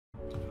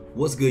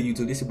What's good,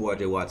 YouTube? This is your boy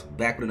RJ Watts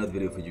back with another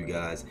video for you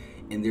guys,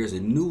 and there's a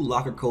new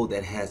locker code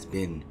that has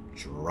been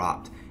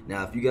dropped.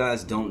 Now, if you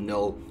guys don't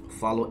know,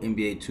 follow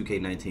NBA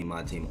 2K19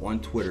 MyTeam on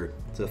Twitter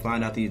to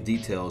find out these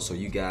details so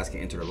you guys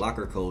can enter the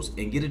locker codes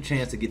and get a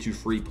chance to get you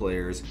free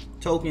players,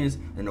 tokens,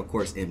 and of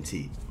course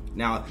MT.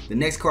 Now, the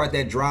next card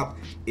that dropped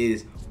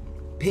is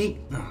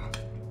pink.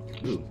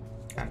 Dude,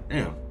 God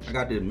damn, I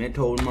got this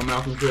menthol in my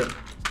mouth and shit.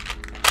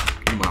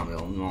 Come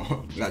on,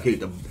 man. Gotta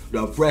keep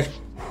the fresh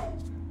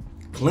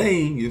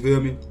clean, you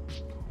feel me?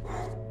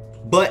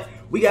 But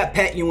we got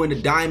Pat Ewing, the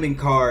diamond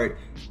card.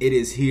 It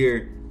is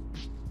here.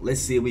 Let's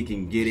see if we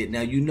can get it.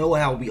 Now, you know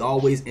how we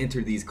always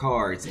enter these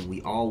cards and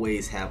we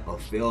always have a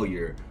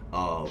failure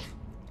of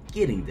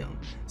getting them.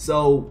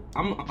 So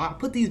I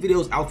put these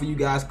videos out for you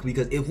guys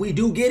because if we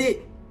do get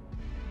it,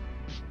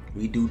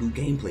 we do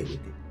gameplay with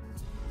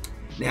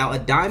it. Now, a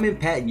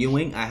diamond Pat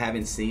Ewing I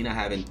haven't seen, I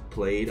haven't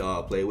played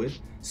with.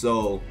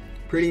 So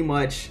pretty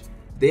much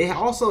they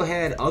also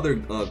had other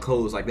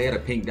codes, like they had a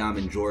pink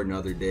diamond Jordan the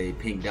other day,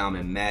 pink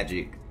diamond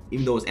Magic,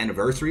 even though it's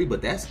anniversary,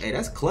 but that's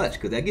clutch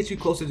because that gets you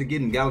closer to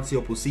getting Galaxy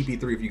Opal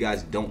CP3 if you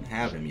guys don't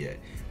have him yet.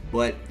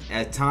 But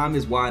as time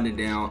is winding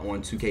down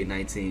on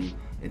 2K19,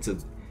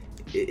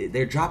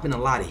 they're dropping a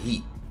lot of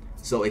heat,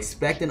 so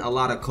expecting a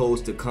lot of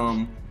codes to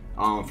come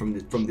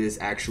from this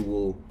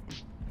actual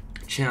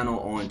channel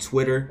on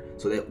Twitter,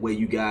 so that way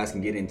you guys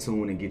can get in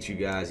tune and get you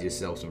guys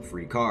yourself some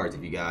free cards.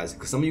 If you guys,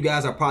 because some of you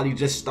guys are probably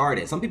just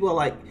starting. Some people are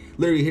like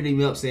literally hitting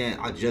me up saying,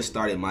 I just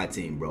started my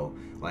team, bro.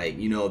 Like,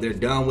 you know, they're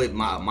done with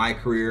my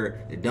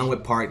career, they're done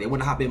with Park, they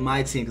want to hop in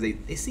my team because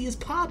they see us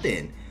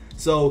popping.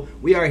 So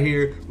we are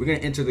here, we're gonna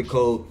enter the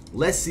code.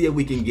 Let's see if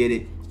we can get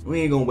it.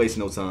 We ain't gonna waste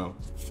no time.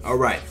 All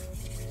right,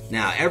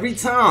 now every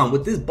time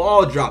with this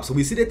ball drop, so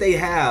we see that they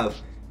have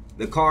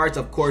the cards,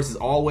 of course, is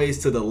always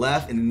to the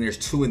left, and then there's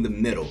two in the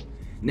middle.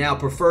 Now,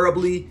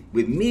 preferably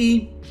with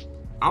me,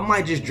 I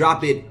might just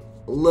drop it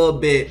a little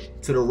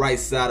bit to the right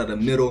side of the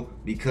middle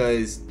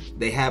because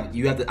you have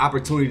the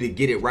opportunity to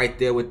get it right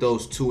there with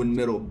those two in the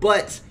middle.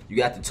 But you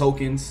got the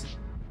tokens,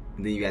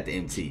 and then you got the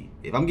MT.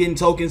 If I'm getting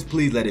tokens,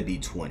 please let it be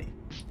 20.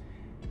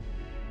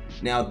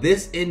 Now,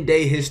 this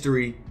in-day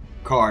history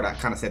card, I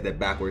kind of said that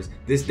backwards.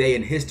 This day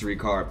in history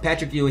card,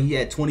 Patrick Ewing, he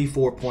had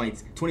 24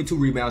 points, 22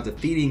 rebounds,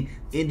 defeating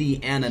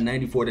Indiana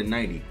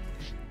 94-90.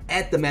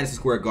 At the Madison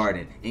Square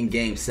Garden in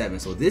Game 7.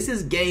 So this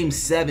is Game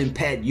 7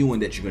 Pat Ewing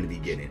that you're going to be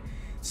getting.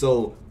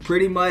 So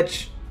pretty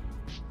much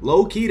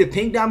low-key, the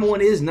pink diamond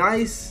one is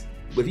nice,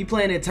 but if you're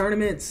playing in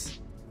tournaments,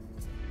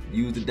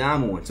 use the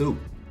diamond one too.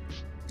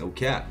 No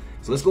cap.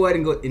 So let's go ahead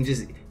and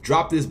just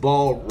drop this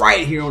ball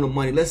right here on the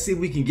money. Let's see if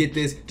we can get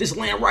this. Just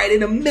land right in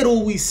the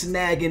middle. We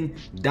snagging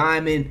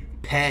diamond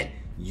Pat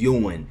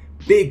Ewing.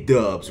 Big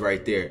dubs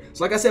right there.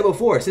 So like I said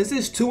before, since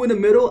it's two in the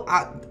middle,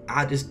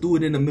 I just threw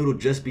it in the middle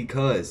just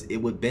because it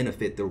would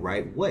benefit the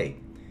right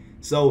way.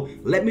 So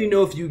let me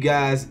know if you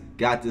guys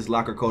got this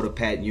locker code of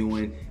Pat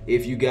Ewing.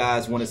 If you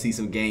guys want to see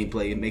some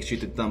gameplay, make sure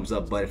you hit the thumbs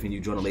up button. If you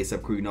join the Lace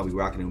Up crew, you know we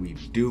rocking and we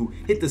do.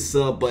 Hit the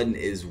sub button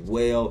as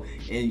well.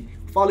 And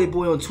follow your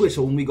boy on Twitch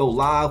so when we go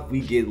live,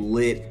 we get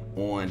lit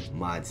on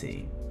my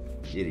team.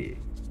 It is.